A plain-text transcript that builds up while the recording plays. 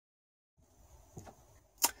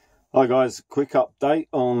Hi guys, quick update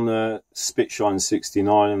on Spitshine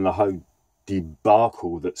 69 and the whole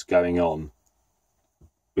debacle that's going on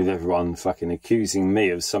with everyone fucking accusing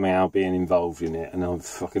me of somehow being involved in it, and I'm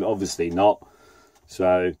fucking obviously not. So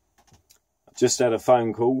I just had a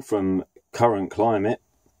phone call from Current Climate,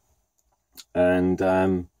 and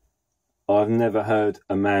I've never heard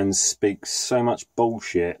a man speak so much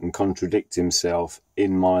bullshit and contradict himself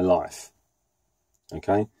in my life.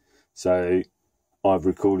 Okay, so I've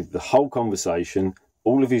recorded the whole conversation,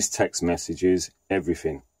 all of his text messages,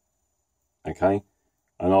 everything. Okay?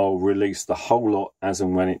 And I'll release the whole lot as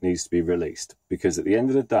and when it needs to be released. Because at the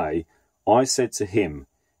end of the day, I said to him,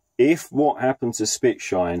 if what happened to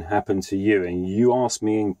Spitshine happened to you and you asked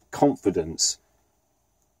me in confidence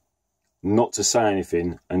not to say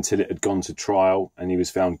anything until it had gone to trial and he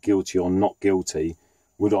was found guilty or not guilty,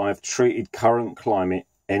 would I have treated Current Climate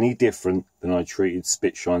any different than I treated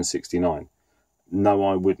Spitshine 69? No,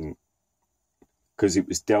 I wouldn't, because it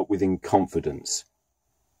was dealt with in confidence.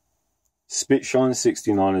 Spitshine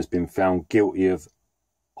 69 has been found guilty of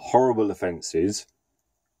horrible offences,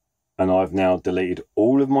 and I've now deleted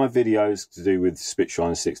all of my videos to do with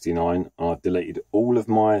Spitshine 69. I've deleted all of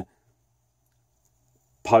my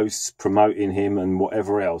posts promoting him and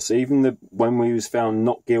whatever else. Even when we was found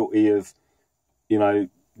not guilty of,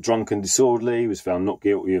 drunk and disorderly, he was found not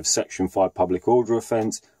guilty of Section 5 public order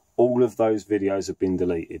offence. All of those videos have been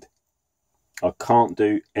deleted. I can't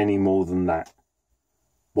do any more than that.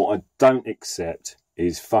 What I don't accept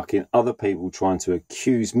is fucking other people trying to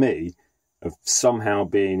accuse me of somehow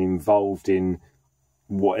being involved in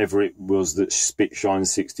whatever it was that Spitshine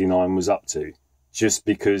 69 was up to, just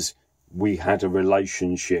because we had a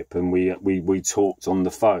relationship and we talked on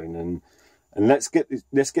the phone. And let's get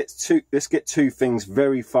two things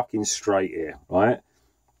very fucking straight here, right?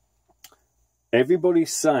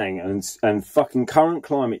 Everybody's saying, and fucking Current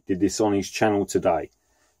Climate did this on his channel today.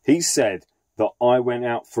 He said that I went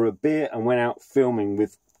out for a beer and went out filming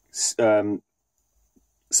with Spitshine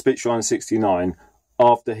 69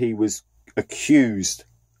 after he was accused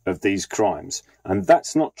of these crimes. And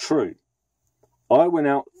that's not true. I went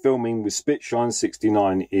out filming with Spitshine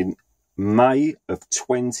 69 in May of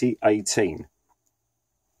 2018.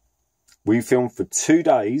 We filmed for 2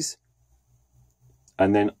 days,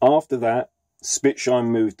 and then after that, Spitshine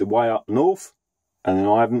moved away up north, and then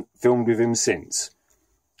I haven't filmed with him since.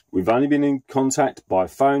 We've only been in contact by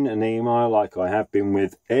phone and email like I have been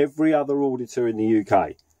with every other auditor in the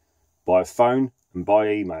UK. By phone and by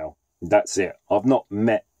email. That's it. I've not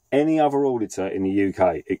met any other auditor in the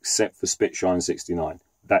UK except for Spitshine 69.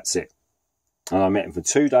 That's it. And I met him for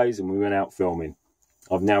 2 days and we went out filming.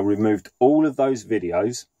 I've now removed all of those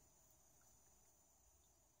videos.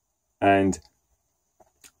 And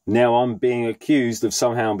now I'm being accused of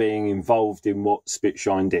somehow being involved in what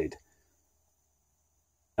Spitshine did.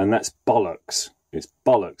 And that's bollocks. It's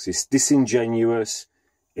bollocks. It's disingenuous.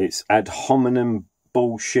 It's ad hominem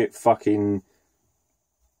bullshit fucking,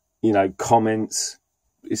 comments.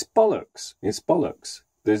 It's bollocks. It's bollocks.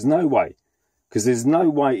 There's no way. Because there's no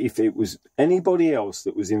way if it was anybody else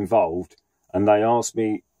that was involved and they asked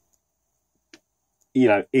me,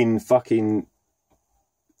 in fucking,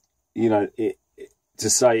 to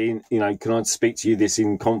say, can I speak to you this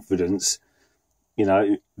in confidence?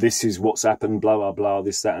 This is what's happened, blah, blah, blah,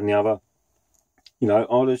 this, that, and the other.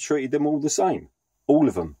 I'd have treated them all the same. All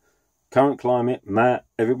of them. Current Climate, Matt,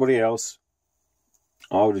 everybody else.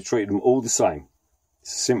 I would have treated them all the same.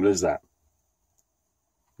 It's as simple as that.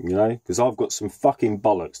 Because I've got some fucking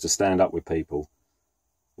bollocks to stand up with people.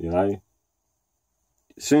 As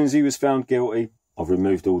soon as he was found guilty, I've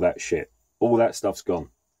removed all that shit. All that stuff's gone.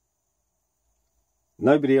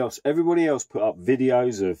 Nobody else, everybody else put up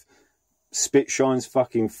videos of Spitshine's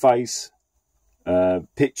fucking face,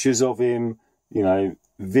 pictures of him,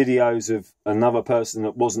 videos of another person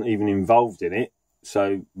that wasn't even involved in it.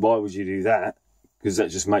 So why would you do that? Because that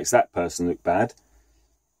just makes that person look bad.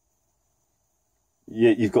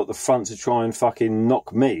 Yet you've got the front to try and fucking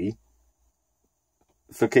knock me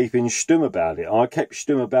for keeping stum about it. I kept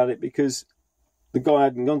stum about it because the guy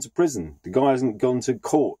hadn't gone to prison. The guy hasn't gone to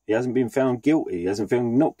court. He hasn't been found guilty. He hasn't been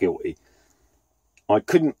found not guilty. I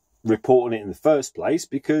couldn't report on it in the first place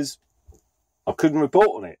because I couldn't report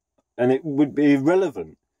on it. And it would be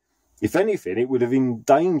irrelevant. If anything, it would have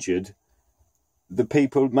endangered the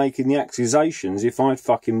people making the accusations if I'd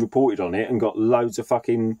fucking reported on it and got loads of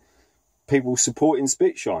fucking people supporting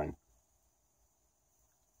Spitshine.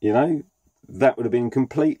 That would have been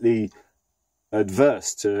completely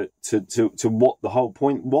adverse to what the whole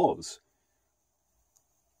point was.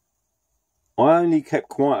 I only kept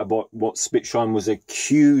quiet about what Spitshine was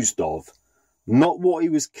accused of, not what he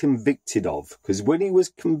was convicted of. Because when he was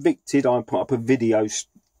convicted, I put up a video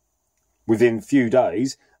within a few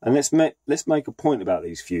days. And let's make a point about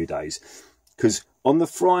these few days. Because on the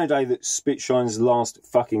Friday that Spitshine's last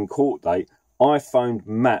fucking court date, I phoned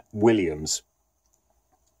Matt Williams,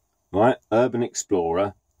 right? Urban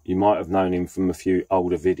Explorer. You might have known him from a few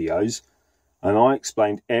older videos. And I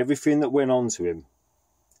explained everything that went on to him.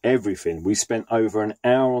 Everything. We spent over an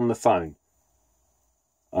hour on the phone.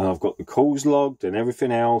 And I've got the calls logged and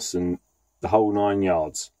everything else and the whole 9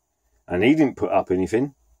 yards. And he didn't put up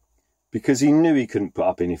anything because he knew he couldn't put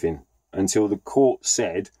up anything until the court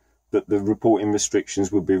said that the reporting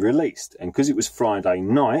restrictions would be released. And because it was Friday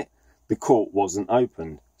night, the court wasn't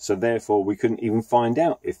open. So therefore, we couldn't even find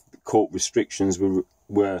out if the court restrictions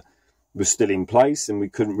were still in place, and we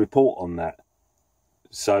couldn't report on that.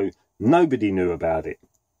 So nobody knew about it.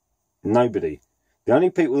 Nobody. The only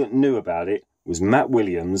people that knew about it was Matt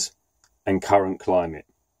Williams and Current Climate.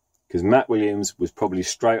 Because Matt Williams was probably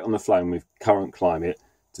straight on the phone with Current Climate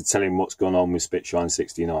to tell him what's gone on with Spitshine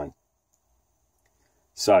 69.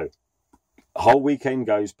 So, the whole weekend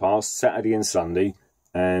goes past, Saturday and Sunday,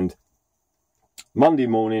 and Monday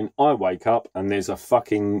morning I wake up and there's a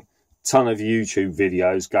fucking ton of YouTube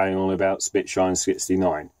videos going on about Spitshine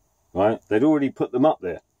 69. Right? They'd already put them up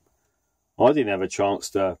there. I didn't have a chance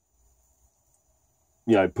to,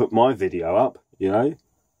 you know, put my video up, you know,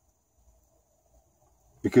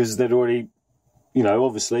 because they'd already, you know,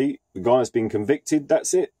 obviously the guy's been convicted.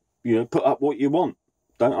 That's it. You know, put up what you want.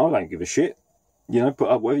 I don't give a shit. You know, put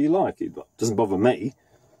up whatever you like. It doesn't bother me.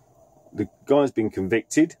 The guy's been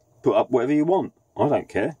convicted. Put up whatever you want. I don't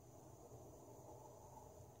care.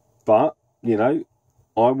 But, you know,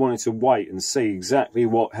 I wanted to wait and see exactly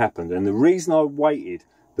what happened. And the reason I waited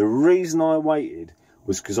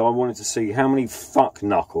was because I wanted to see how many fuck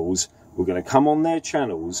knuckles were going to come on their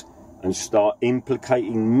channels and start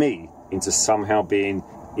implicating me into somehow being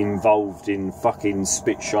involved in fucking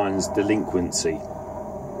Spitshine's delinquency.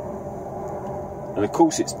 And of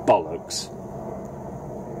course it's bollocks,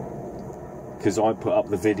 because I put up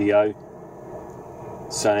the video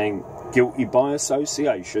saying guilty by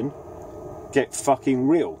association, get fucking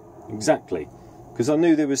real. Exactly. Because I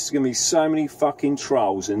knew there was going to be so many fucking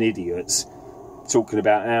trolls and idiots talking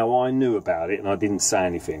about how I knew about it and I didn't say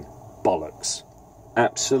anything. Bollocks.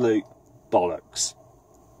 Absolute bollocks.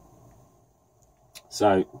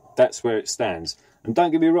 So that's where it stands. And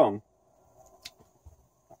don't get me wrong,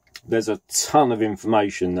 there's a ton of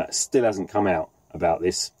information that still hasn't come out about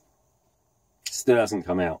this. Still hasn't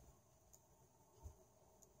come out.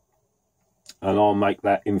 And I'll make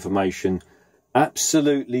that information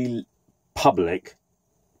absolutely public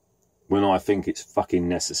when I think it's fucking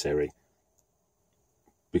necessary.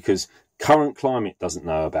 Because Current Climate doesn't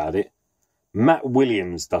know about it. Matt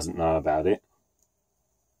Williams doesn't know about it.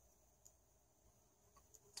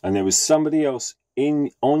 And there was somebody else on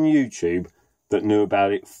YouTube that knew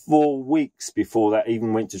about it 4 weeks before that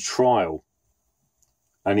even went to trial.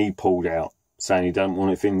 And he pulled out, saying he don't want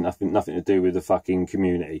anything, nothing to do with the fucking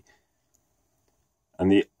community.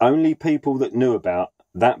 And the only people that knew about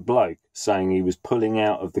that bloke saying he was pulling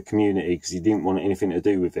out of the community because he didn't want anything to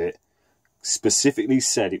do with it, specifically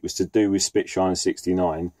said it was to do with Spitshine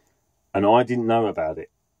 69, and I didn't know about it.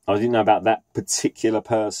 I didn't know about that particular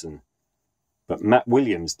person. But Matt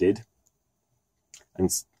Williams did,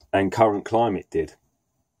 and Current Climate did.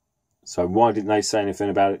 So why didn't they say anything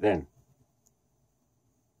about it then?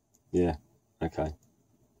 Yeah, okay.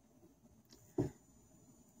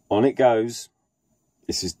 On it goes.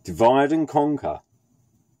 This is divide and conquer.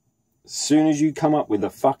 As soon as you come up with a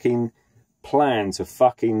fucking plan to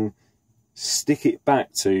fucking stick it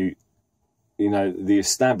back to, you know, the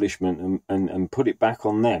establishment and put it back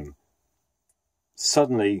on them,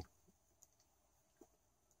 suddenly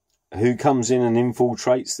who comes in and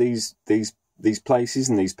infiltrates these places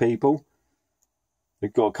and these people?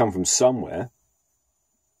 They've got to come from somewhere.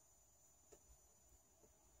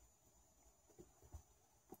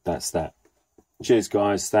 That's that. Cheers,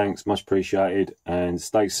 guys. Thanks. Much appreciated. And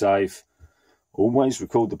stay safe. Always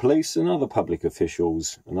record the police and other public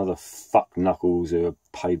officials and other fuck knuckles who are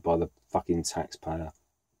paid by the fucking taxpayer.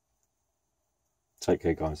 Take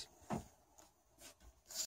care, guys.